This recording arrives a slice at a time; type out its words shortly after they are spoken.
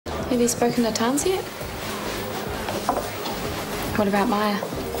Have you spoken to Tans yet? What about Maya?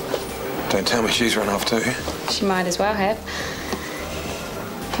 Don't tell me she's run off too. She might as well have.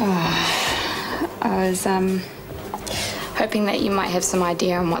 Oh, I was, hoping that you might have some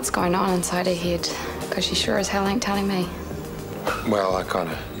idea on what's going on inside her head, because she sure as hell ain't telling me. Well, I kind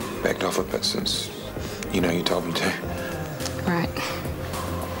of backed off a bit since, you told me to. Right.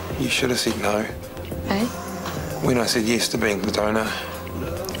 You should have said no. Eh? When I said yes to being the donor,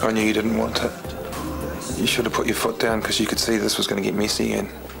 I knew you didn't want it. You should have put your foot down because you could see this was going to get messy, and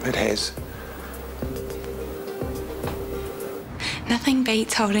it has. Nothing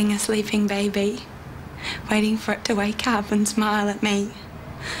beats holding a sleeping baby, waiting for it to wake up and smile at me,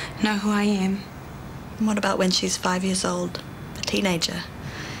 know who I am. And what about when she's 5 years old, a teenager?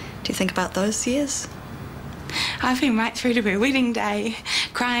 Do you think about those years? I've been right through to her wedding day,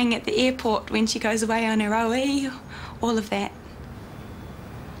 crying at the airport when she goes away on her OE, all of that.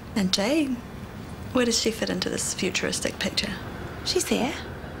 And Jane, where does she fit into this futuristic picture? She's there.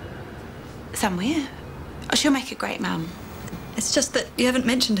 Somewhere. Oh, she'll make a great mum. It's just that you haven't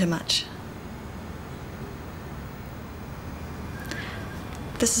mentioned her much.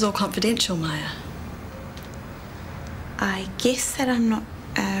 This is all confidential, Maya. I guess that I'm not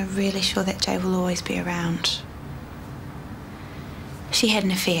really sure that Jay will always be around. She had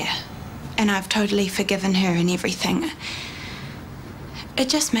an affair, and I've totally forgiven her and everything. It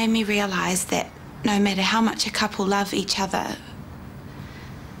just made me realise that no matter how much a couple love each other,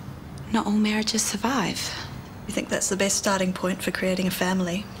 not all marriages survive. You think that's the best starting point for creating a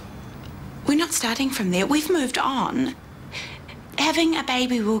family? We're not starting from there. We've moved on. Having a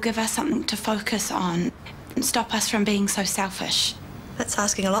baby will give us something to focus on and stop us from being so selfish. That's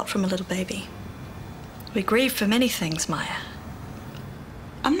asking a lot from a little baby. We grieve for many things, Maya.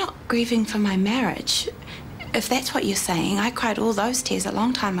 I'm not grieving for my marriage. If that's what you're saying, I cried all those tears a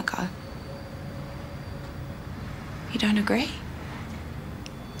long time ago. You don't agree?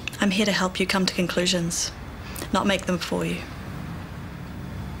 I'm here to help you come to conclusions, not make them for you.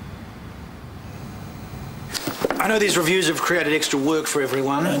 I know these reviews have created extra work for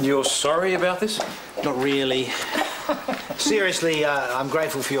everyone. And you're sorry about this? Not really. Seriously, I'm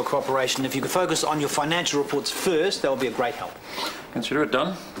grateful for your cooperation. If you could focus on your financial reports first, that would be a great help. Consider it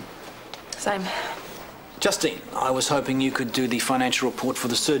done. Same. Justine, I was hoping you could do the financial report for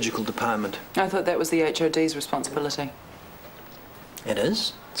the surgical department. I thought that was the HOD's responsibility. It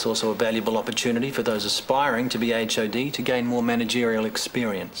is. It's also a valuable opportunity for those aspiring to be HOD to gain more managerial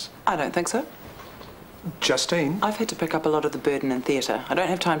experience. I don't think so. Justine? I've had to pick up a lot of the burden in theatre. I don't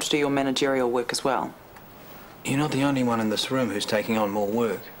have time to do your managerial work as well. You're not the only one in this room who's taking on more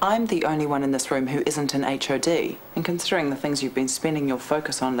work. I'm the only one in this room who isn't an HOD. And considering the things you've been spending your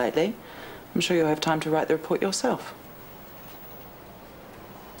focus on lately, I'm sure you'll have time to write the report yourself.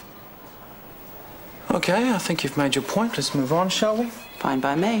 Okay, I think you've made your point. Let's move on, shall we? Fine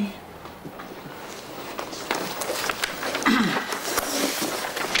by me.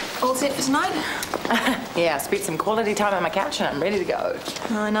 All set for tonight? Yeah, I spent some quality time on my couch and I'm ready to go.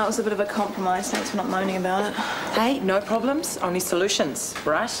 I know it was a bit of a compromise. Thanks for not moaning about it. Hey, no problems, only solutions,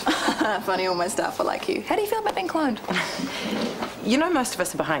 right? Funny, all my staff are like you. How do you feel about being cloned? You know most of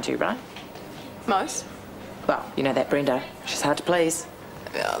us are behind you, right? Most? Well, you know that Brenda. She's hard to please.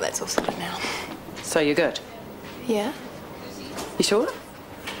 Oh, that's all sorted now. So you're good? Yeah? You sure?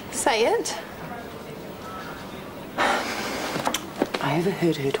 Say it. I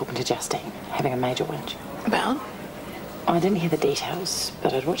overheard her talking to Justine, having a major whinge. About? I didn't hear the details,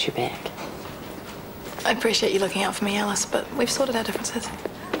 but I'd watch your back. I appreciate you looking out for me, Alice, but we've sorted our differences.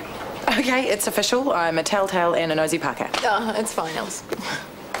 Okay, it's official. I'm a telltale and a nosy Parker. Oh, it's fine, Alice.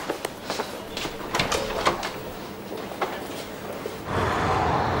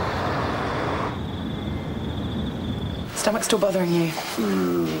 Stomach's still bothering you?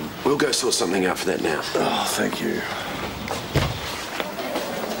 We'll go sort something out for that now. Oh, thank you.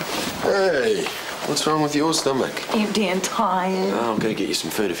 Hey, what's wrong with your stomach? Empty and tired. I'll go get you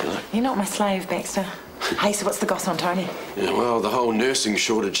some food if you like. You're not my slave, Baxter. Hey, so what's the goss on Tony? Yeah, well, the whole nursing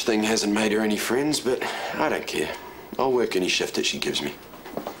shortage thing hasn't made her any friends, but I don't care. I'll work any shift that she gives me.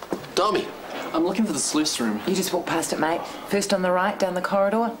 Tommy. I'm looking for the sluice room. You just walk past it, mate. First on the right, down the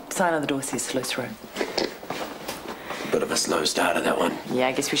corridor. Sign on the door says sluice room. Bit of a slow starter, that one. Yeah,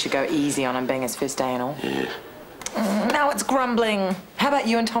 I guess we should go easy on him being his first day and all. Yeah. Now it's grumbling. How about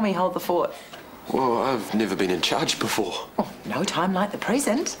you and Tommy hold the fort? Well, I've never been in charge before. Oh, no time like the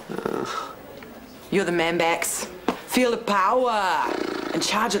present. You're the man, Bax. Feel the power. In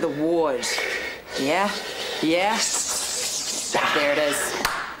charge of the ward. Yeah? Yeah? There it is.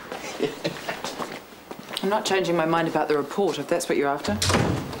 I'm not changing my mind about the report, if that's what you're after.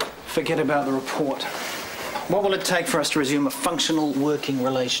 Forget about the report. What will it take for us to resume a functional working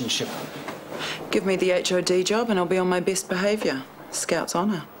relationship? Give me the HOD job and I'll be on my best behaviour. Scout's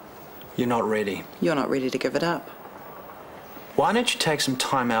honour. You're not ready. You're not ready to give it up. Why don't you take some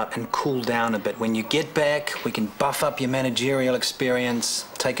time out and cool down a bit? When you get back, we can buff up your managerial experience,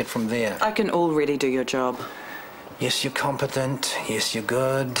 take it from there. I can already do your job. Yes, you're competent. Yes, you're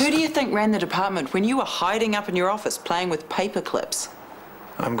good. Who do you think ran the department when you were hiding up in your office playing with paper clips?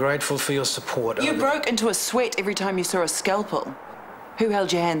 I'm grateful for your support. You broke into a sweat every time you saw a scalpel. Who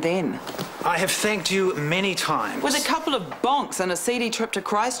held your hand then? I have thanked you many times. With a couple of bonks and a seedy trip to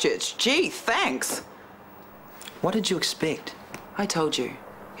Christchurch. Gee, thanks. What did you expect? I told you.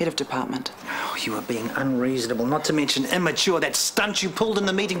 Head of department. Oh, you are being unreasonable, not to mention immature. That stunt you pulled in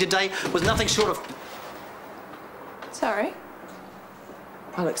the meeting today was nothing short of... Sorry.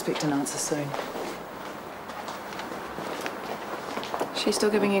 I'll expect an answer soon. She's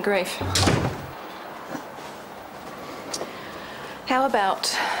still giving you grief. How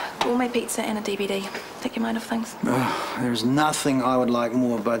about gourmet pizza and a DVD? Take your mind off things. There's nothing I would like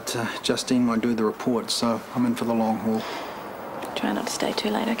more, but Justine won't do the report, so I'm in for the long haul. Try not to stay too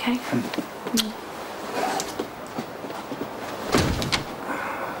late, okay?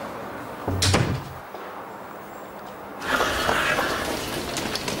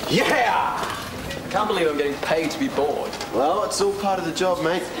 Yeah! Can't believe I'm getting paid to be bored. Well, it's all part of the job,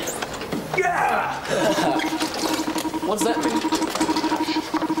 mate. Yeah! What does that mean?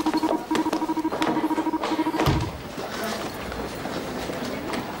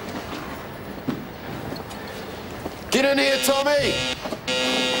 Get in here, Tommy!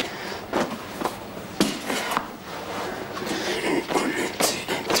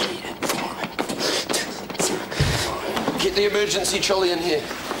 Get the emergency trolley in here.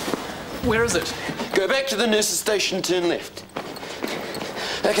 Where is it? Go back to the nurse's station, turn left.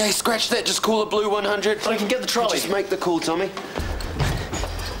 Okay, scratch that, just call a blue 100. I can get the trolley. Just make the call, Tommy.